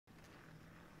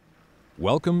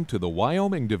Welcome to the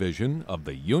Wyoming division of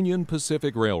the Union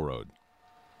Pacific Railroad.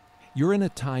 You're in a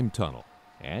time tunnel,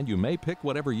 and you may pick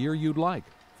whatever year you'd like,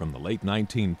 from the late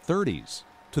 1930s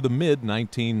to the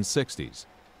mid-1960s.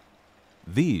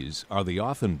 These are the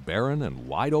often barren and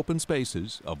wide-open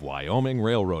spaces of Wyoming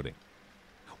railroading.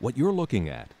 What you're looking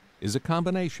at is a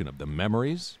combination of the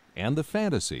memories and the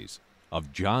fantasies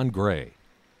of John Gray.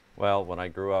 Well, when I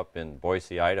grew up in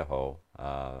Boise, Idaho,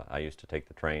 I used to take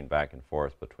the train back and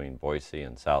forth between Boise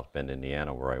and South Bend,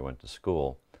 Indiana, where I went to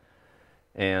school.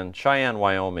 And Cheyenne,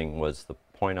 Wyoming was the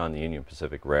point on the Union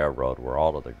Pacific Railroad where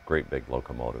all of the great big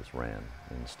locomotives ran.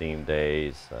 In steam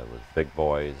days, it was big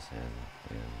boys, and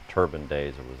in turbine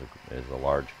days, it was the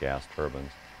large gas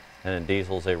turbines. And in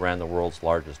diesels, they ran the world's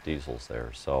largest diesels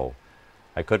there. So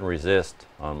I couldn't resist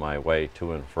on my way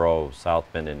to and fro South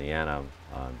Bend, Indiana.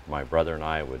 My brother and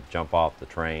I would jump off the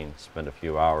train, spend a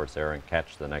few hours there, and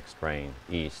catch the next train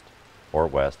east or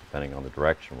west, depending on the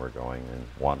direction we're going, and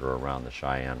wander around the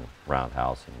Cheyenne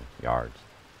roundhouse and yards.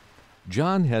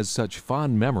 John has such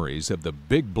fond memories of the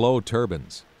big blow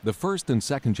turbines, the first and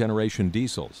second generation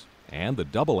diesels, and the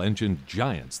double-engined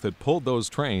giants that pulled those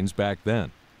trains back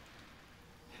then.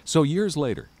 So years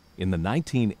later, in the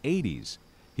 1980s,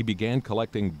 he began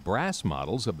collecting brass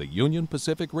models of the Union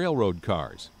Pacific Railroad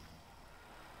cars.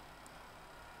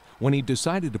 When he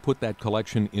decided to put that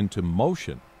collection into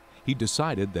motion, he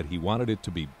decided that he wanted it to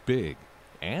be big,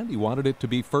 and he wanted it to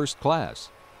be first class.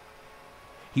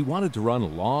 He wanted to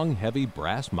run long, heavy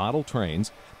brass model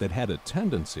trains that had a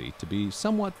tendency to be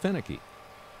somewhat finicky.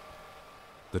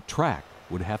 The track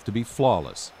would have to be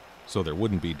flawless, so there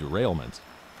wouldn't be derailments.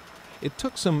 It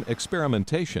took some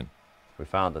experimentation. We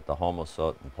found that the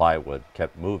homosote and plywood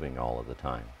kept moving all of the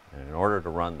time. And in order to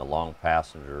run the long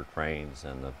passenger trains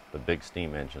and the big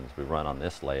steam engines we run on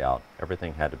this layout,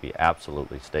 everything had to be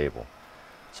absolutely stable.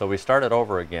 So we started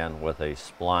over again with a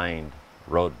splined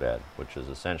roadbed, which is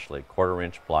essentially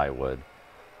quarter-inch plywood,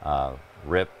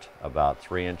 ripped about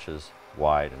 3 inches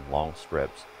wide in long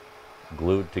strips,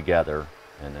 glued together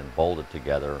and then bolted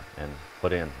together and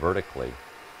put in vertically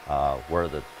where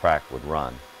the track would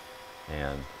run.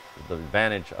 And the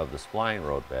advantage of the spline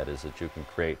roadbed is that you can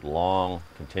create long,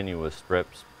 continuous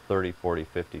strips, 30, 40,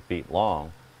 50 feet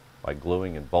long, by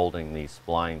gluing and bolting these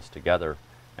splines together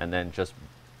and then just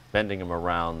bending them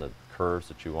around the curves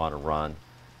that you want to run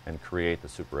and create the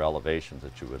super elevations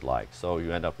that you would like. So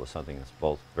you end up with something that's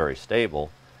both very stable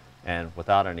and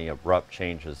without any abrupt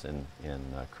changes in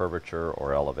curvature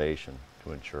or elevation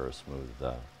to ensure a smooth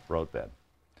roadbed.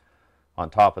 On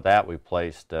top of that, we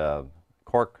placed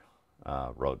cork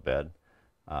roadbed.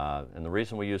 And the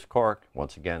reason we use cork,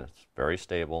 once again, it's very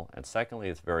stable, and secondly,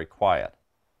 it's very quiet.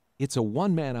 It's a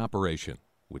one-man operation,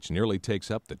 which nearly takes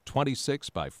up the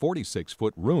 26 by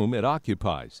 46-foot room it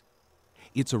occupies.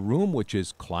 It's a room which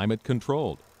is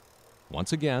climate-controlled,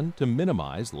 once again, to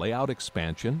minimize layout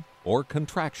expansion or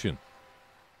contraction.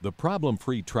 The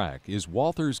problem-free track is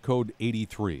Walther's Code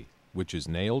 83, which is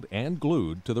nailed and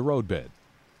glued to the roadbed.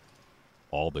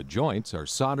 All the joints are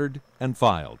soldered and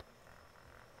filed.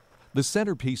 The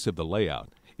centerpiece of the layout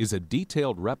is a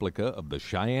detailed replica of the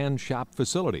Cheyenne shop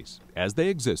facilities as they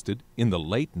existed in the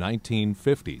late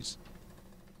 1950s.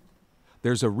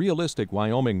 There's a realistic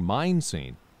Wyoming mine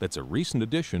scene that's a recent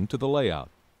addition to the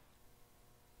layout.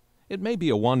 It may be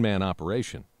a one-man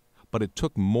operation, but it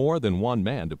took more than one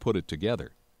man to put it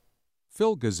together.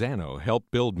 Phil Gazzano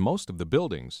helped build most of the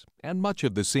buildings and much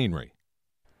of the scenery.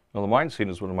 Well, the mine scene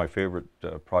is one of my favorite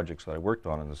projects that I worked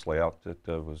on in this layout. It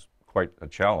was quite a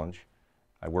challenge.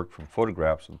 I worked from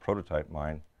photographs of the prototype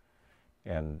mine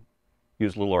and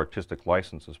used a little artistic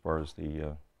license as far as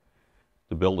the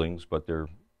buildings, but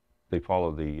they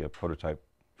follow the prototype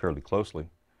fairly closely.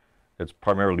 It's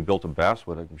primarily built of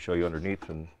basswood. I can show you underneath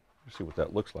and see what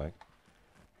that looks like.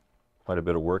 Quite a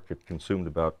bit of work. It consumed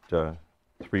about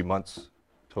 3 months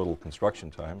total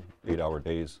construction time, 8-hour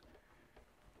days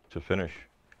to finish.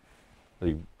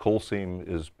 The coal seam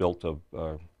is built of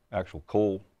actual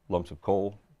coal, lumps of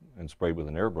coal, and sprayed with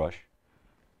an airbrush.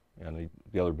 And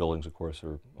the other buildings, of course,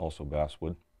 are also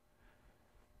basswood.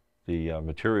 The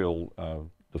material,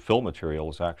 the fill material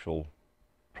is actual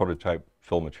prototype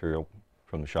fill material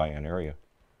from the Cheyenne area.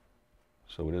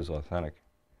 So it is authentic.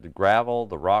 The gravel,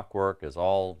 the rock work is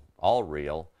all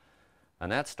real.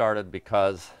 And that started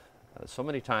because so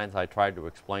many times I tried to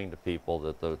explain to people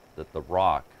that the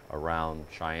rock around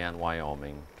Cheyenne,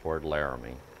 Wyoming, toward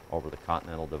Laramie, over the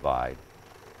Continental Divide,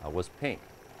 was pink.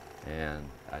 And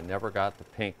I never got the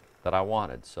pink that I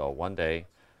wanted. So one day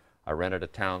I rented a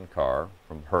town car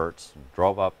from Hertz and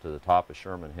drove up to the top of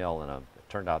Sherman Hill, and it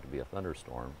turned out to be a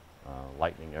thunderstorm,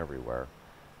 lightning everywhere.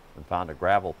 and found a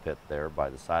gravel pit there by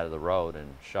the side of the road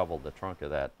and shoveled the trunk of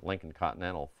that Lincoln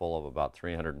Continental full of about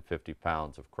 350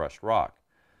 pounds of crushed rock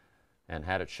and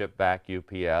had it shipped back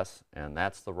UPS, and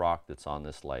that's the rock that's on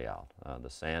this layout. The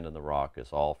sand and the rock is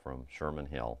all from Sherman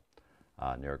Hill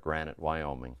near Granite,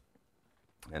 Wyoming,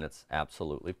 and it's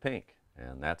absolutely pink,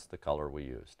 and that's the color we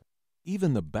used.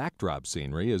 Even the backdrop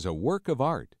scenery is a work of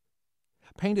art,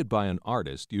 painted by an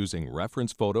artist using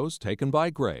reference photos taken by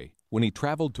Gray when he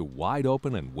traveled to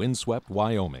wide-open and windswept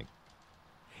Wyoming.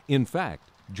 In fact,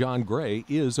 John Gray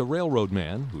is a railroad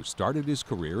man who started his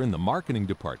career in the marketing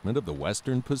department of the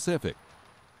Western Pacific.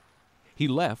 He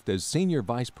left as senior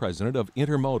vice president of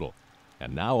Intermodal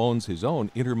and now owns his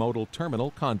own intermodal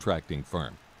terminal contracting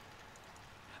firm.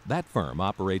 That firm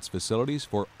operates facilities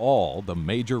for all the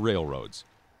major railroads.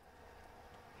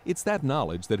 It's that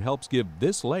knowledge that helps give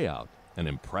this layout an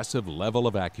impressive level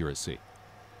of accuracy.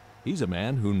 He's a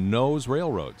man who knows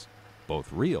railroads,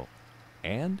 both real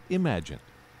and imagined.